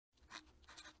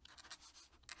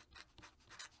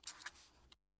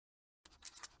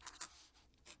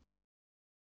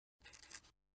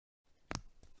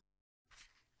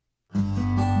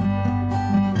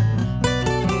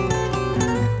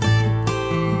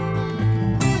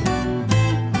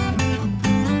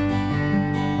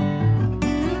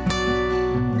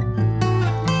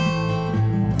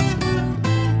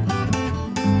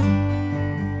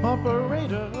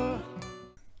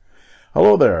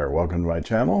welcome to my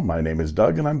channel. My name is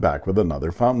Doug and I'm back with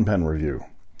another fountain pen review.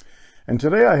 And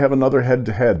today I have another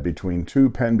head-to-head between two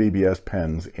Penbbs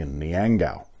pens in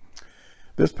Niangao.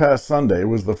 This past Sunday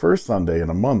was the first Sunday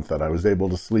in a month that I was able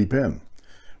to sleep in.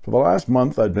 For the last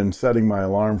month I'd been setting my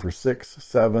alarm for 6,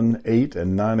 7, 8,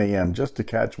 and 9 a.m. just to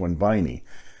catch when Viney,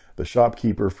 the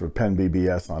shopkeeper for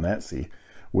Penbbs on Etsy,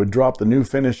 would drop the new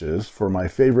finishes for my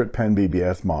favorite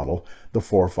Penbbs model, the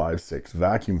 456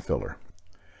 vacuum filler.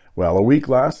 Well, a week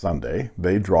last Sunday,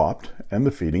 they dropped and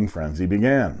the feeding frenzy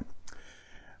began.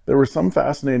 There were some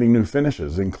fascinating new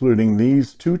finishes, including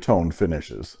these two-tone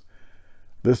finishes,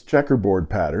 this checkerboard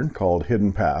pattern called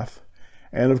Hidden Path,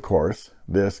 and of course,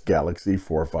 this Galaxy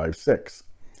 456,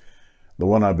 the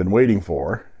one I've been waiting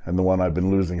for, and the one I've been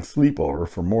losing sleep over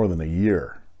for more than a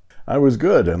year. I was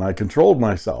good, and I controlled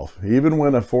myself, even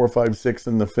when a 456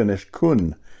 in the finish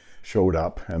Kun showed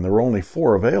up, and there were only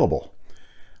 4 available.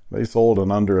 They sold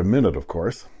in under a minute, of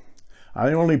course.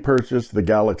 I only purchased the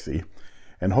Galaxy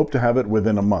and hoped to have it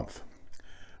within a month.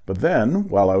 But then,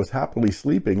 while I was happily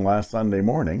sleeping last Sunday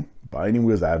morning, Viney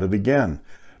was at it again,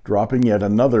 dropping yet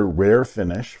another rare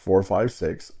finish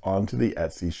 456 onto the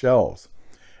Etsy shelves.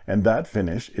 And that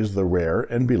finish is the rare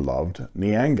and beloved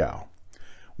Niangao.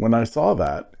 When I saw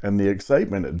that and the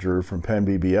excitement it drew from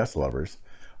Penbbs lovers,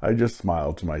 I just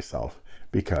smiled to myself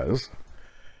because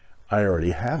I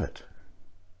already have it.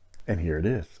 And here it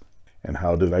is. And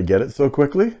how did I get it so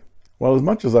quickly? Well, as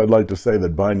much as I'd like to say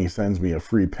that Viney sends me a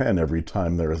free pen every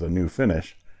time there is a new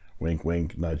finish, wink,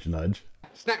 wink, nudge, nudge.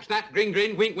 Snap, snap, grin,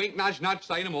 grin, wink, wink, nudge, nudge,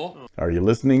 say no more. Are you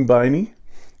listening, Viney?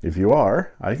 If you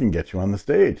are, I can get you on the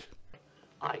stage.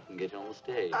 I can get you on the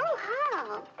stage. Oh,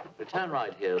 how? Return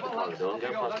right here at the corridor and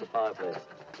go past the fireplace.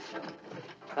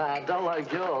 Don't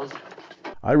like yours.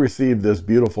 I received this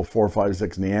beautiful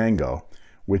 456 Niangao,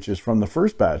 which is from the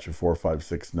first batch of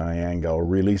 456 Niangao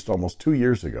released almost 2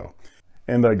 years ago.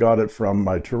 And I got it from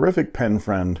my terrific pen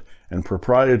friend and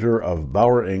proprietor of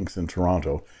Bauer Inks in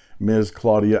Toronto, Ms.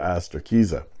 Claudia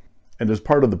Asterkiza. And as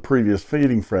part of the previous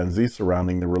feeding frenzy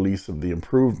surrounding the release of the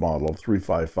improved model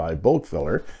 355 bulk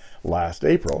filler last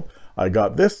April, I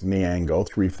got this Niangao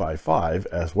 355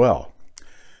 as well.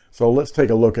 So let's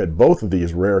take a look at both of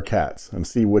these rare cats and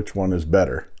see which one is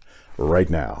better right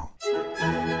now.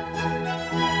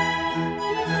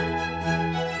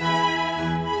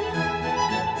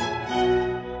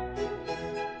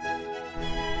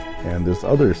 And this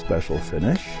other special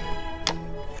finish,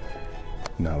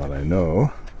 now that I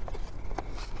know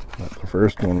that the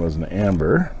first one was an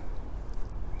amber.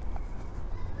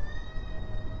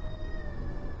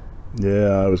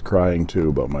 Yeah, I was crying too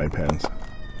about my pens.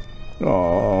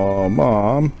 Oh,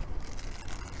 Mom.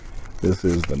 This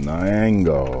is the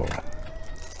Niangao.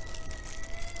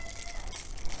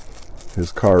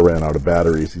 His car ran out of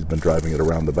batteries. He's been driving it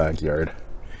around the backyard.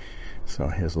 So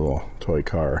here's a little toy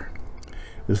car.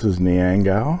 This is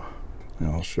Niangao, and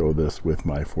I'll show this with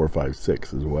my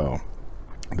 456 as well,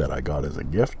 that I got as a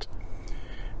gift.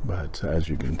 But as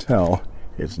you can tell,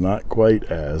 it's not quite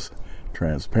as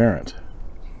transparent,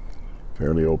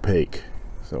 fairly opaque,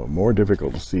 so more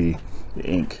difficult to see the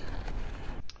ink.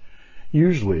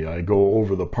 Usually I go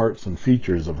over the parts and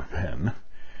features of a pen,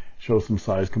 show some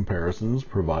size comparisons,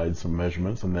 provide some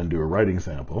measurements, and then do a writing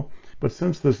sample. But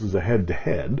since this is a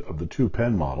head-to-head of the two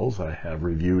pen models I have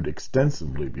reviewed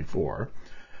extensively before,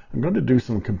 I'm going to do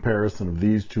some comparison of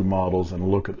these two models and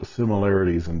look at the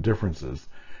similarities and differences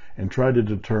and try to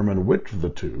determine which of the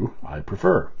two I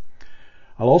prefer.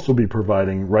 I'll also be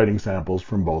providing writing samples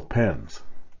from both pens.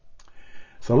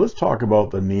 So let's talk about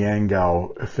the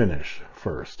Niangao finish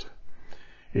first.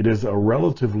 It is a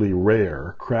relatively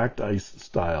rare cracked ice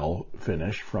style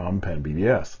finish from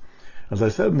Penbbs. As I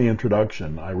said in the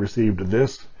introduction, I received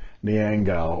this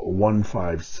Niangao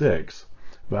 156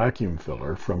 vacuum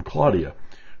filler from Claudia,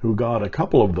 who got a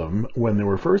couple of them when they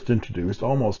were first introduced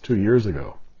almost 2 years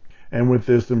ago. And with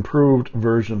this improved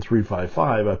version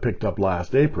 355 I picked up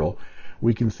last April,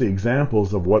 we can see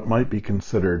examples of what might be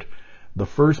considered the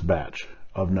first batch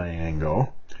of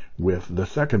Niangao with the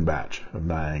second batch of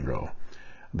Niangao.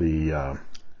 The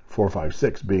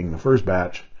 456 being the first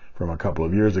batch from a couple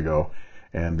of years ago,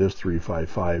 and this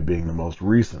 355 being the most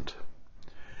recent.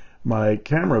 My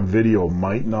camera video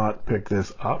might not pick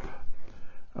this up.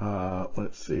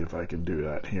 Let's see if I can do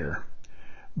that here.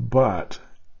 But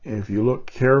if you look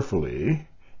carefully,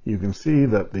 you can see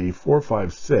that the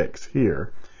 456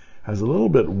 here has a little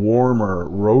bit warmer,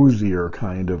 rosier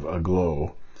kind of a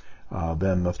glow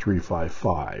than the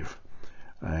 355.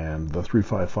 And the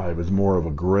 355 is more of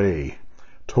a gray,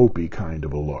 taupey kind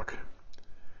of a look.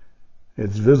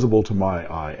 It's visible to my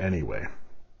eye anyway.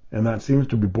 And that seems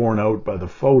to be borne out by the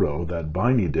photo that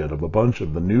Biney did of a bunch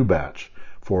of the new batch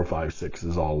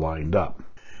 456s all lined up.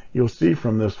 You'll see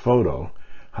from this photo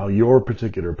how your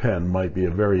particular pen might be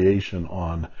a variation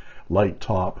on light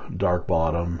top, dark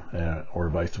bottom, or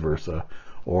vice versa,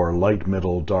 or light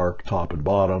middle, dark top and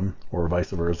bottom, or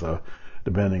vice versa,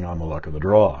 depending on the luck of the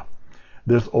draw.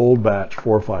 This old batch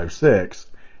 456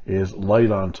 is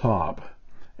light on top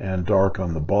and dark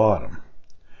on the bottom,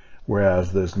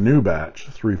 whereas this new batch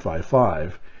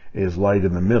 355 is light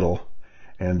in the middle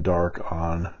and dark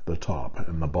on the top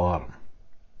and the bottom.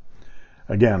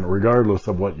 Again, regardless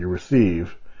of what you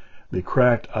receive, the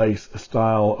cracked ice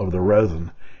style of the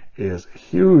resin is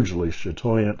hugely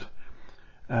chatoyant,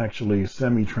 actually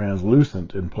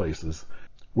semi-translucent in places,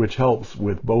 which helps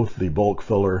with both the bulk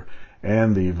filler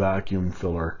and the vacuum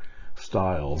filler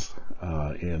styles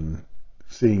in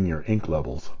seeing your ink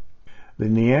levels. The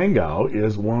Niangao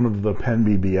is one of the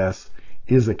Penbbs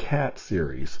Is a Cat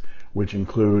series, which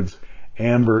includes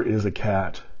Amber is a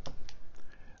Cat,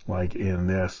 like in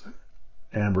this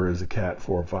Amber is a Cat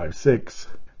 456,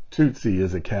 Tootsie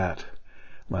is a Cat,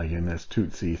 like in this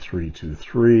Tootsie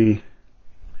 323,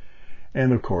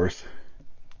 and of course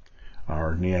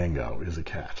our Niangao is a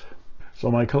cat. So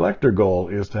my collector goal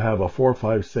is to have a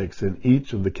 456 in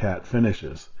each of the cat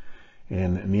finishes,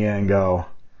 in Niangao,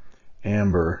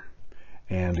 Amber,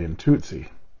 and in Tootsie.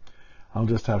 I'll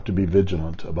just have to be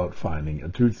vigilant about finding a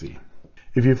Tootsie.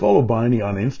 If you follow Biney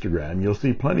on Instagram, you'll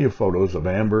see plenty of photos of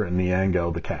Amber and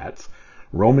Niangao the cats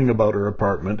roaming about her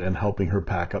apartment and helping her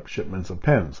pack up shipments of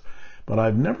pens, but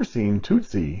I've never seen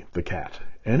Tootsie the cat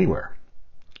anywhere.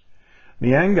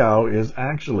 Niangao is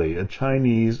actually a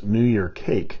Chinese New Year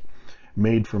cake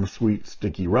made from sweet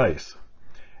sticky rice,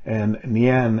 and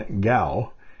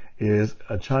Niangao is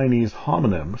a Chinese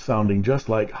homonym sounding just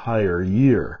like higher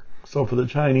year. So for the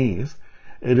Chinese,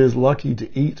 it is lucky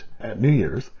to eat at New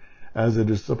Year's, as it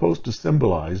is supposed to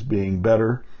symbolize being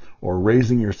better or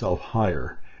raising yourself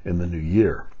higher in the new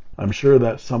year. I'm sure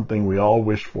that's something we all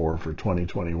wish for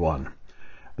 2021.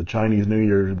 The Chinese New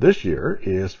Year this year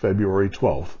is February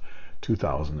 12th,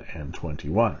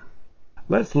 2021.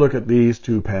 Let's look at these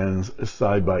two pens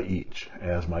side by each,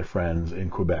 as my friends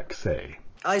in Quebec say.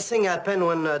 I sing a pen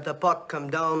when the puck come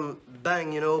down,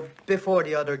 bang, before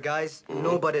the other guys.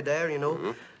 Nobody there,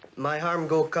 My arm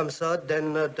comes out,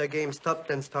 then the game stop,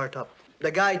 then start up.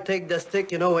 The guy take the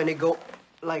stick, and he go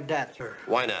like that, sir.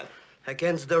 Why not?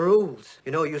 Against the rules.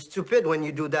 You're stupid when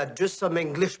you do that. Just some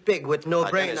English pig with no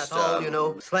brain at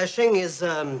all, Slashing is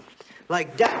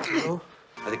like that,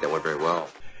 I think that went very well.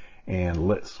 And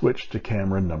let's switch to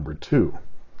camera number 2.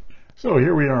 So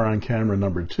here we are on camera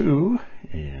number 2,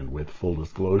 and with full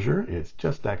disclosure, it's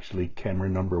just actually camera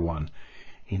number 1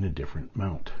 in a different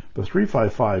mount. The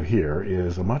 355 here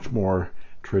is a much more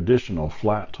traditional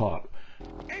flat top,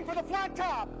 Aim for the flat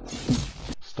top!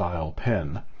 style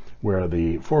pen, where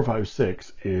the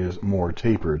 456 is more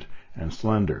tapered and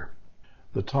slender.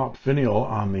 The top finial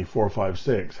on the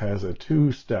 456 has a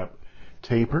 2-step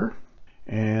taper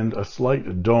and a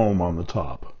slight dome on the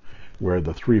top, where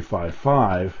the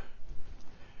 355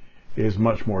 is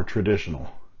much more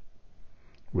traditional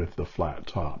with the flat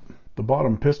top. The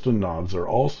bottom piston knobs are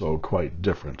also quite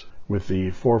different, with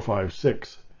the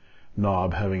 456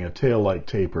 knob having a tail-like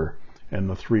taper and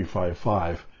the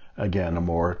 355 again a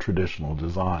more traditional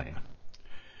design.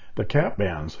 The cap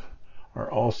bands are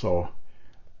also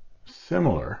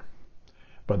similar,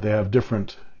 but they have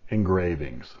different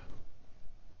engravings.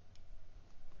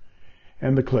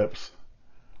 And the clips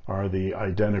are the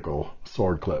identical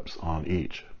sword clips on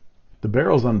each. The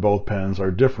barrels on both pens are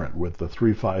different, with the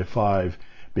 355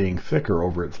 being thicker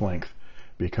over its length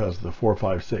because the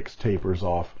 456 tapers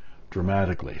off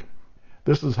dramatically.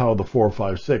 This is how the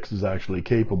 456 is actually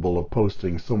capable of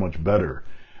posting so much better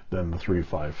than the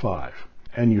 355.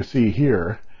 And you see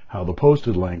here how the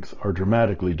posted lengths are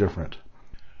dramatically different.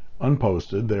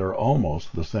 Unposted, they are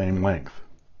almost the same length.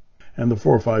 And the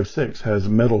 456 has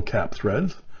metal cap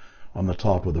threads on the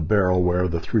top of the barrel, where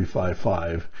the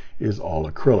 355 is all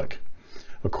acrylic.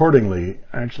 Accordingly,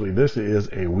 actually this is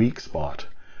a weak spot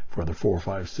for the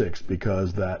 456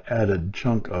 because that added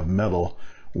chunk of metal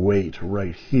weight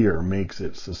right here makes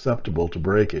it susceptible to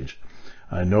breakage.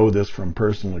 I know this from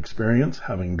personal experience,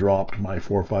 having dropped my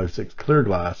 456 clear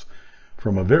glass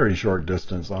from a very short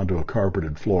distance onto a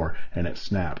carpeted floor, and it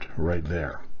snapped right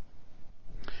there.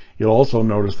 You'll also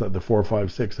notice that the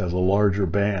 456 has a larger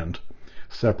band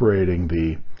separating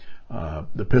the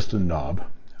piston knob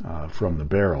from the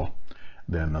barrel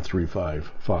than the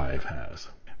 355 has.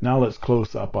 Now let's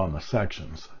close up on the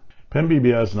sections.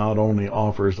 Penbbs not only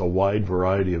offers a wide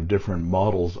variety of different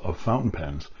models of fountain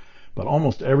pens, but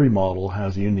almost every model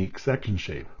has a unique section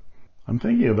shape. I'm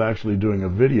thinking of actually doing a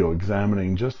video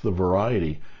examining just the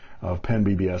variety of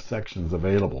Penn-BBS sections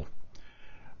available.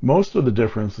 Most of the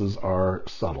differences are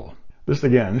subtle. This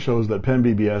again shows that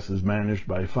Penn-BBS is managed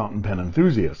by fountain pen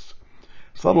enthusiasts.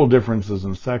 Subtle differences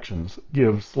in sections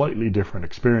give slightly different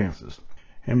experiences.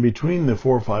 And between the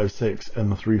 456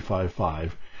 and the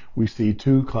 355, we see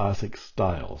two classic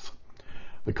styles.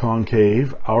 The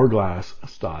concave hourglass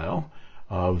style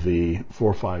of the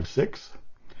 456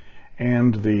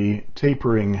 and the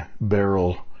tapering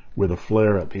barrel with a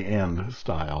flare at the end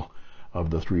style of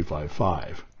the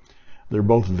 355. They're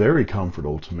both very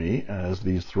comfortable to me, as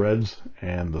these threads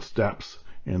and the steps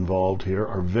involved here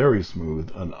are very smooth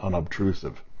and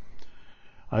unobtrusive.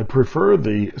 I prefer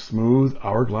the smooth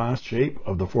hourglass shape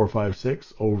of the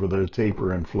 456 over the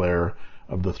taper and flare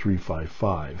of the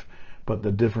 355, but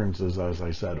the differences, as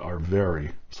I said, are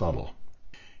very subtle.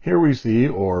 Here we see,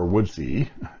 or would see,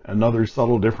 another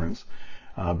subtle difference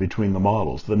between the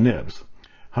models, the nibs.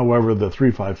 However, the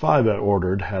 355 I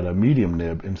ordered had a medium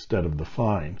nib instead of the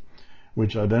fine,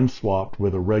 which I then swapped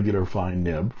with a regular fine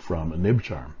nib from a nib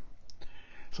charm.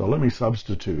 So let me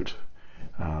substitute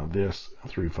this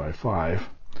 355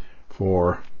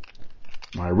 for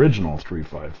my original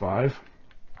 355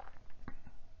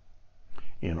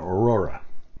 in Aurora.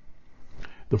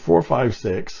 The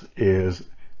 456 is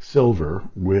silver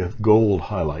with gold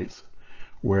highlights,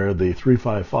 where the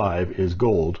 355 is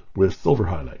gold with silver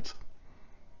highlights.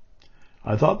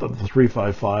 I thought that the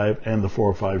 355 and the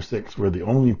 456 were the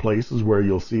only places where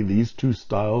you'll see these two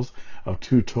styles of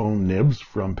two-tone nibs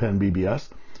from Penn-BBS,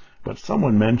 but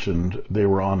someone mentioned they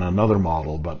were on another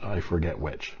model, but I forget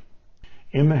which.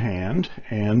 In the hand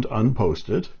and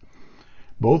unposted,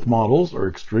 both models are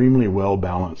extremely well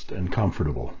balanced and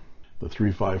comfortable. The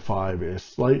 355 is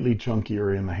slightly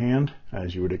chunkier in the hand,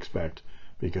 as you would expect,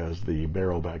 because the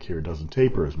barrel back here doesn't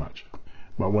taper as much.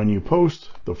 But when you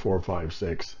post the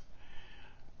 456,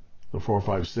 the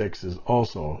 456 is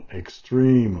also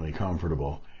extremely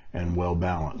comfortable and well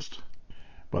balanced.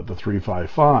 But the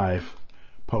 355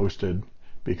 posted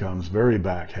becomes very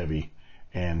back heavy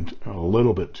and a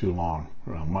little bit too long,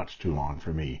 well, much too long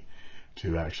for me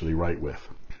to actually write with.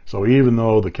 So even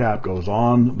though the cap goes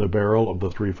on the barrel of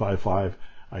the 355,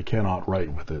 I cannot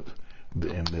write with it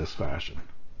in this fashion.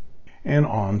 And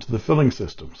on to the filling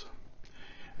systems.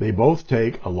 They both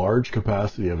take a large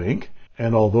capacity of ink,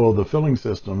 and although the filling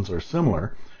systems are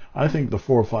similar, I think the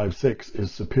 456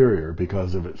 is superior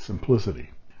because of its simplicity.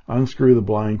 Unscrew the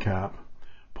blind cap,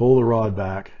 pull the rod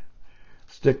back,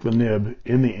 stick the nib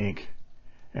in the ink,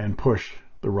 and push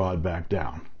the rod back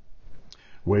down.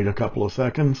 Wait a couple of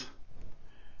seconds,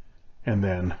 and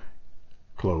then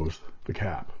close the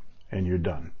cap, and you're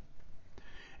done.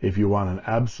 If you want an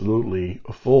absolutely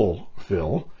full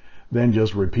fill, then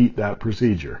just repeat that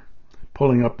procedure,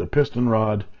 pulling up the piston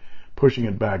rod, pushing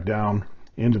it back down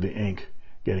into the ink,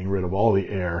 getting rid of all the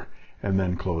air, and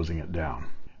then closing it down.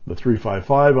 The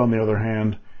 355, on the other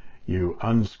hand, you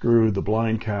unscrew the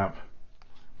blind cap,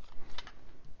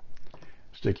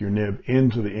 stick your nib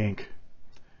into the ink,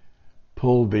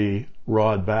 pull the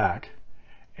rod back,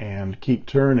 and keep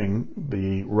turning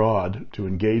the rod to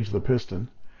engage the piston,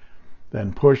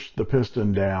 then push the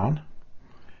piston down,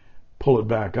 pull it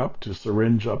back up to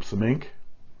syringe up some ink,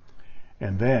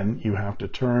 and then you have to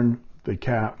turn the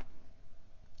cap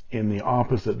in the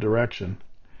opposite direction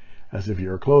as if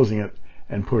you're closing it,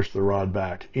 and push the rod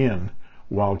back in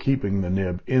while keeping the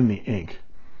nib in the ink,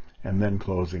 and then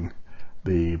closing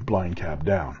the blind cap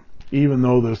down. Even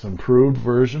though this improved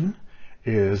version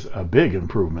is a big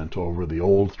improvement over the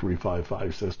old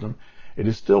 355 system, it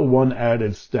is still one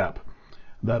added step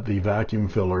that the vacuum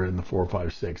filler in the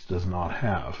 456 does not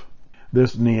have.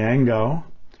 This Niangao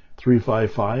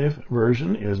 355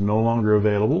 version is no longer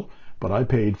available, but I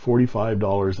paid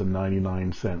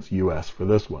 $45.99 US for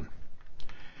this one.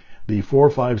 The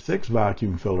 456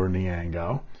 vacuum filler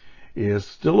Niangao is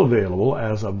still available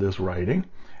as of this writing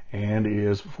and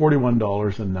is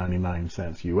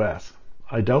 $41.99 US.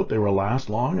 I doubt they will last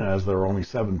long, as there are only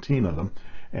 17 of them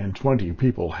and 20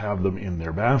 people have them in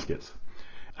their baskets.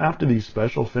 After these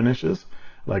special finishes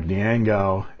like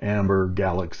Niangao, Amber,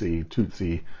 Galaxy,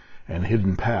 Tootsie, and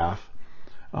Hidden Path,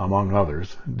 among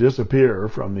others, disappear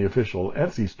from the official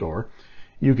Etsy store,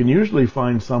 you can usually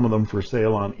find some of them for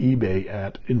sale on eBay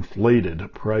at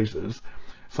inflated prices,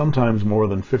 sometimes more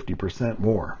than 50%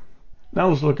 more. Now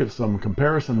let's look at some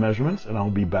comparison measurements, and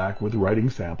I'll be back with writing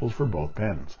samples for both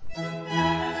pens.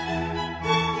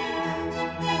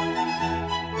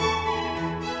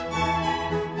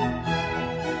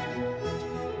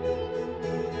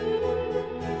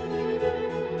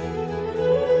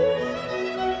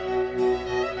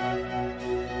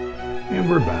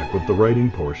 with the writing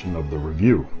portion of the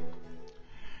review.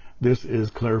 This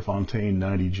is Clairefontaine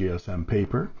 90 GSM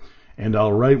paper, and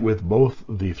I'll write with both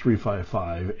the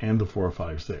 355 and the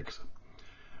 456.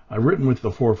 I've written with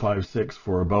the 456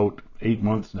 for about 8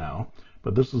 months now,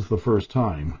 but this is the first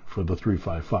time for the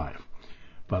 355.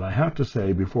 But I have to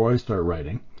say before I start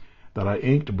writing that I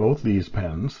inked both these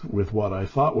pens with what I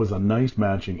thought was a nice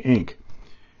matching ink,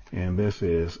 and this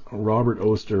is Robert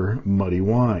Oster Muddy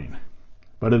Wine.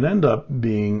 But it ended up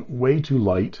being way too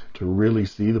light to really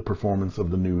see the performance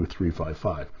of the new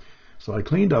 355. So I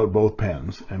cleaned out both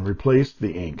pens and replaced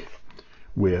the ink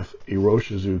with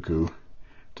Iroshizuku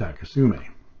take-sumi.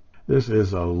 This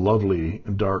is a lovely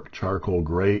dark charcoal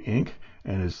gray ink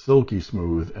and is silky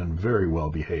smooth and very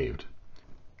well behaved.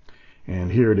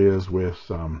 And here it is with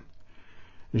some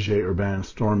J. Urban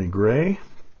Stormy Gray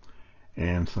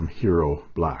and some Hero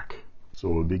Black. So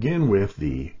we'll begin with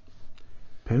the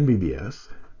Penbbs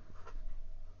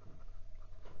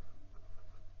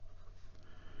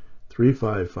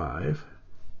 355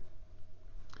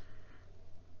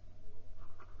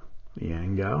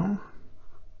 Niangao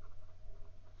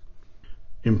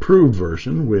improved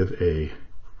version with a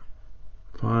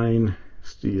fine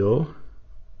steel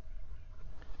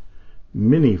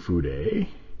mini fude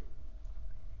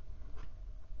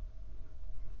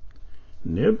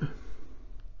nib,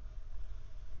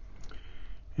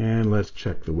 and let's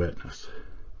check the wetness.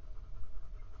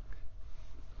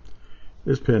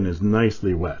 This pen is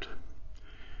nicely wet.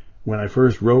 When I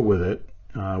first wrote with it,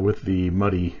 with the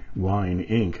Muddy Wine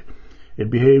ink, it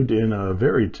behaved in a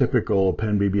very typical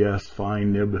Penbbs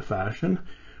fine nib fashion,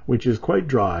 which is quite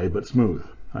dry but smooth.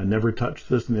 I never touched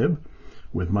this nib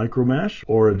with micromesh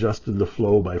or adjusted the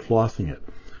flow by flossing it.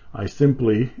 I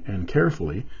simply and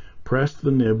carefully pressed the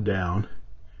nib down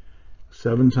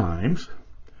 7 times,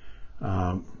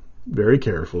 very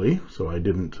carefully, so I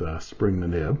didn't spring the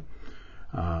nib,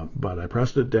 but I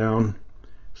pressed it down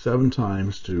 7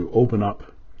 times to open up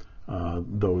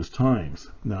those times.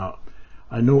 Now,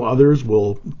 I know others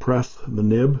will press the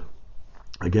nib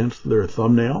against their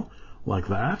thumbnail like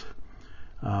that,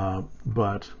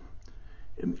 but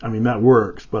I mean, that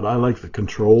works, but I like the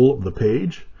control of the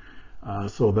page,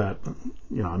 so that,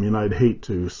 you know, I mean, I'd hate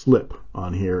to slip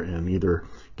on here and either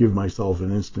give myself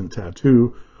an instant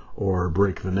tattoo or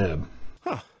break the nib.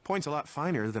 Huh. Point's a lot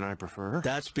finer than I prefer.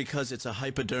 That's because it's a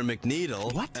hypodermic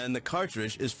needle. What? And the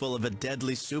cartridge is full of a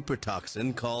deadly super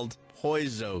toxin called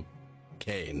poisocaine.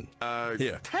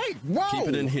 Here. Hey, whoa! Keep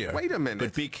it in here. Wait a minute.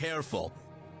 But be careful.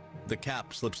 The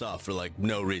cap slips off for, like,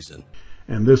 no reason.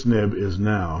 And this nib is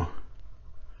now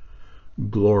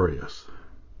glorious.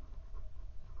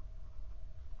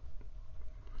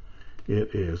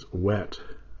 It is wet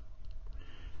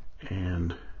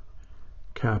and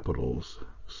capitals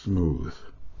smooth.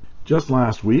 Just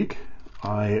last week,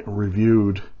 I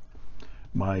reviewed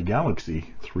my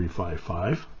Galaxy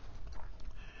 355,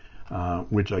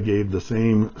 which I gave the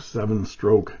same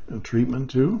 7-stroke treatment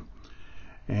to,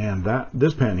 and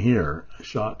this pen here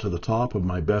shot to the top of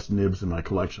my best nibs in my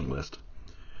collection list.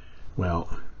 Well,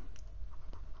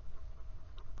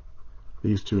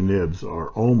 these two nibs are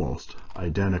almost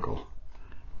identical.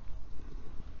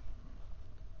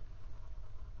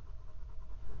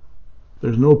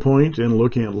 There's no point in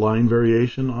looking at line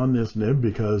variation on this nib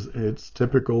because it's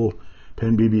typical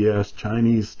Penbbs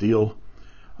Chinese steel,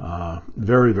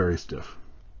 very, very stiff.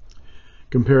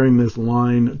 Comparing this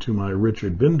line to my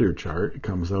Richard Binder chart, it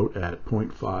comes out at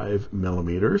 0.5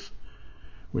 millimeters,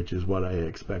 which is what I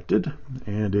expected,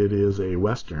 and it is a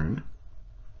Western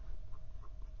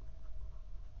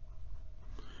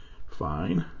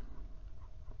fine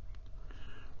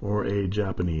or a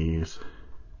Japanese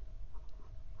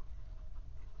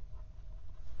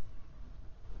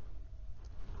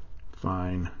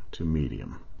fine to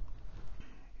medium.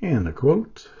 And a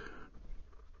quote.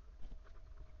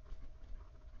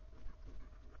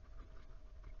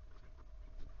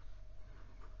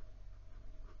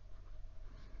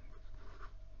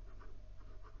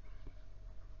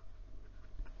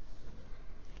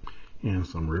 And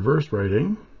some reverse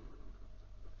writing.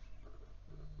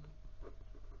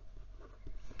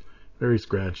 Very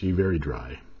scratchy, very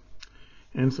dry.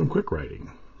 And some quick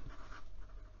writing.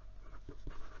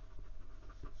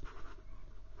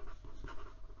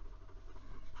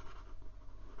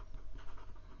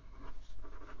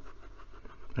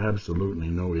 Absolutely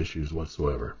no issues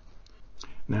whatsoever.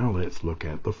 Now let's look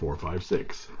at the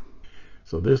 456.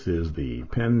 So this is the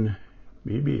Penbbs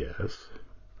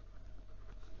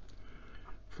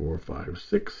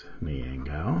 456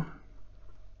 Niangao,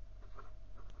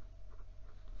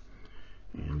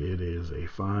 and it is a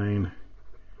fine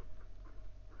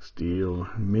steel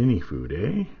mini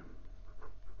fude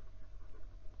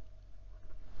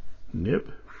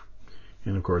nib.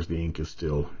 And of course the ink is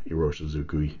still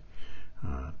Iroshizuku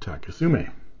take-sumi.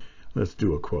 Let's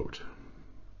do a quote.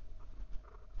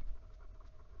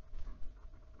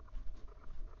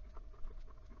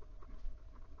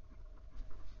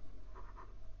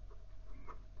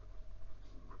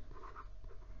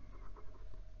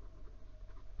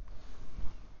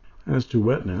 As to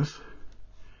wetness,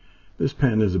 this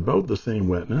pen is about the same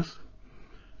wetness,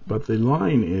 but the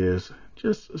line is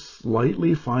just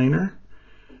slightly finer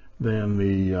than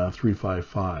the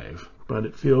 355, but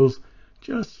it feels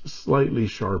just slightly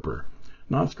sharper.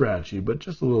 Not scratchy, but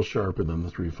just a little sharper than the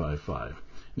 355.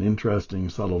 An interesting,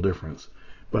 subtle difference,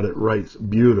 but it writes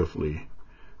beautifully,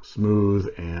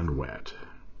 smooth and wet.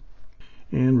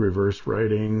 And reverse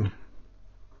writing,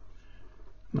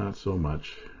 not so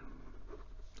much.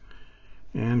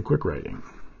 And quick writing.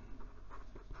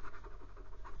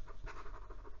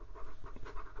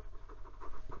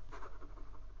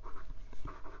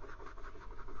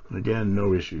 Again,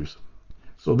 no issues.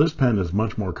 So this pen is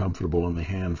much more comfortable in the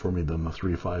hand for me than the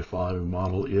 355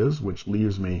 model is, which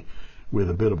leaves me with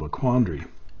a bit of a quandary.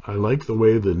 I like the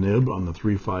way the nib on the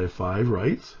 355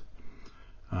 writes,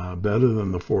 better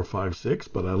than the 456,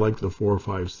 but I like the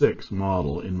 456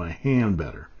 model in my hand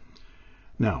better.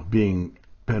 Now, being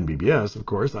Penbbs, of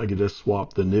course, I could just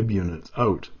swap the nib units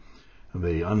out.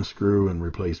 They unscrew and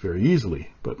replace very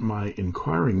easily, but my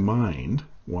inquiring mind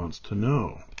wants to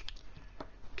know,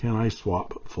 can I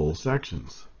swap full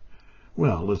sections?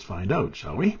 Well, let's find out,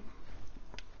 shall we?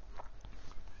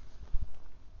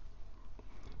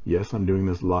 Yes, I'm doing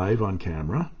this live on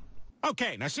camera.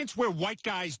 Okay, now since we're white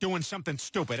guys doing something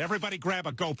stupid, everybody grab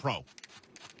a GoPro.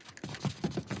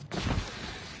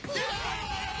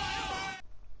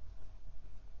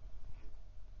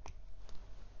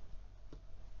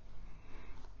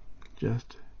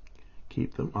 Just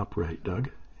keep them upright,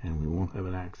 Doug, and we won't have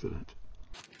an accident.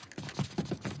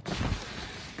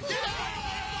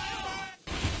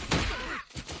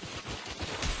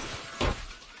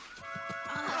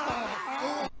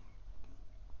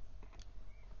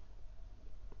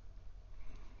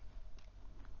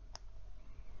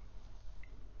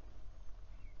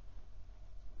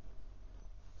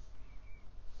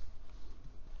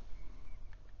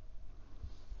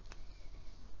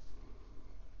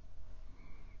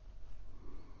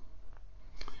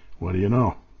 What do you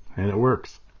know? And it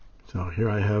works. So here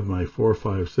I have my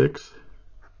 456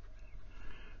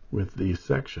 with the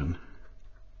section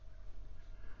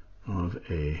of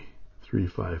a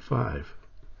 355.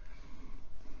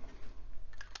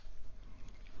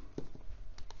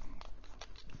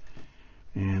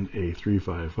 And a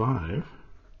 355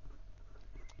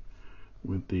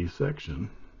 with the section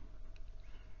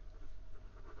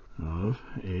of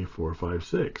a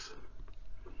 456.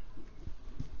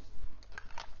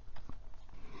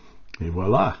 Et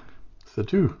voila, c'est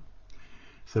tout.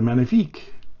 C'est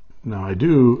magnifique. Now I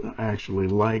do actually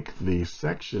like the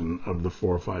section of the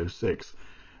 456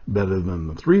 better than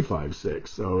the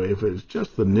 356. So if it's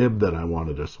just the nib that I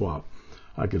wanted to swap,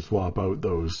 I could swap out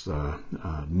those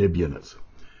nib units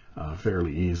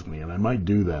fairly easily. And I might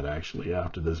do that actually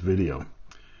after this video.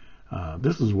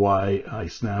 This is why I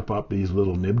snap up these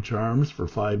little nib charms for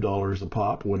 $5 a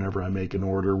pop whenever I make an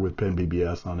order with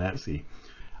Penbbs on Etsy.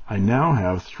 I now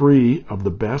have 3 of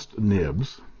the best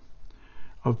nibs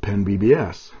of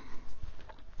Penbbs.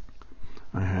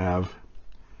 I have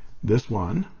this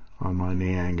one on my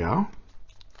Niangao.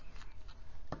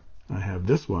 I have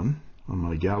this one on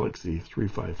my Galaxy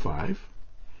 355.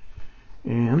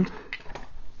 And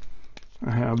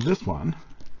I have this one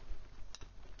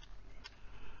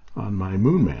on my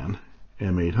Moonman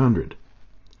M800.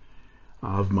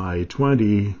 Of my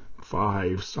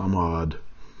 25 some odd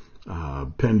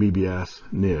Penbbs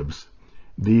nibs,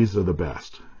 these are the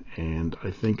best, and I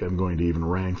think I'm going to even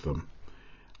rank them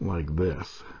like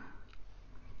this.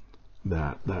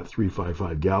 That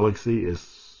 355 Galaxy is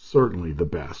certainly the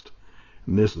best,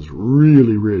 and this is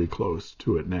really, really close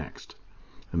to it next.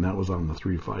 And that was on the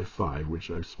 355, which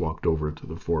I swapped over to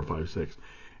the 456,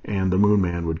 and the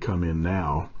Moonman would come in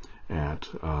now at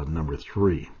number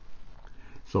 3.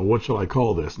 So what shall I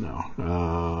call this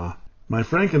now? My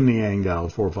Franken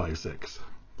Niangao 456.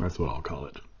 That's what I'll call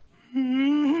it.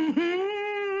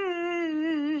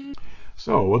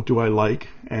 So, what do I like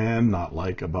and not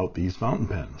like about these fountain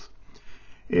pens?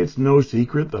 It's no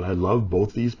secret that I love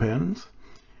both these pens.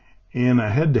 In a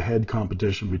head-to-head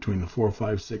competition between the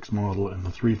 456 model and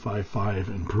the 355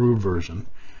 improved version,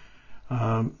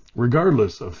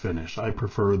 regardless of finish, I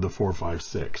prefer the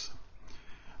 456.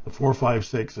 The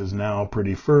 456 is now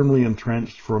pretty firmly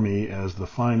entrenched for me as the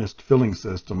finest filling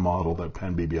system model that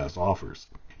Penn offers.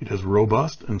 It is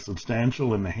robust and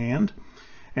substantial in the hand,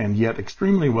 and yet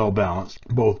extremely well balanced,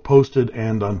 both posted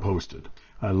and unposted.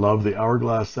 I love the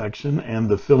hourglass section, and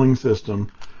the filling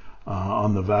system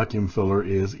on the vacuum filler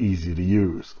is easy to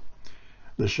use.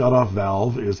 The shutoff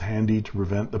valve is handy to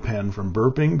prevent the pen from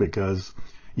burping because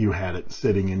you had it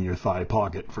sitting in your thigh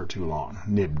pocket for too long.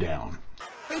 Nib down.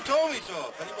 He told me so.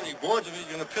 If anybody boards him, he's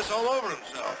going to piss all over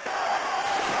himself.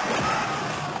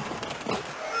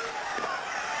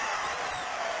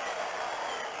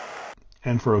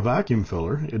 And for a vacuum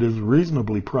filler, it is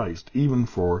reasonably priced, even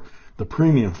for the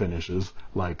premium finishes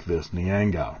like this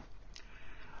Niangao.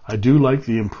 I do like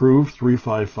the improved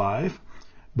 355,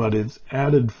 but its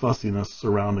added fussiness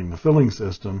surrounding the filling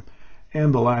system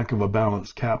and the lack of a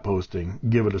balanced cap posting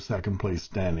give it a second place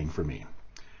standing for me.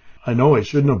 I know I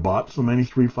shouldn't have bought so many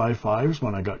 355s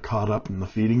when I got caught up in the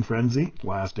feeding frenzy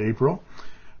last April,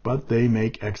 but they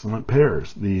make excellent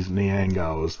pairs, these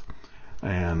Niangaos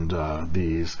and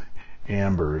these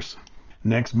Ambers.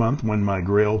 Next month, when my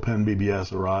Grail Penn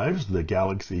arrives, the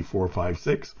Galaxy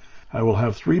 456, I will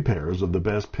have 3 pairs of the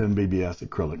best Penn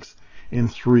acrylics in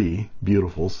 3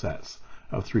 beautiful sets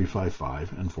of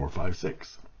 355 and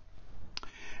 456.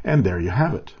 And there you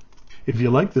have it. If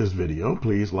you like this video,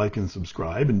 please like and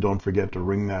subscribe, and don't forget to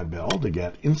ring that bell to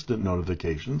get instant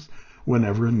notifications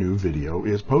whenever a new video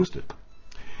is posted.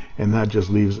 And that just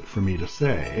leaves it for me to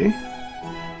say,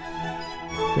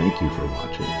 thank you for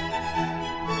watching.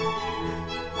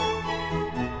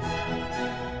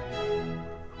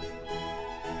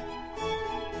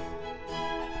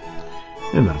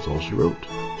 And that's all she wrote.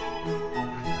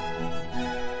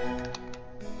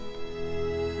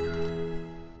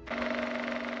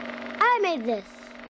 I made this.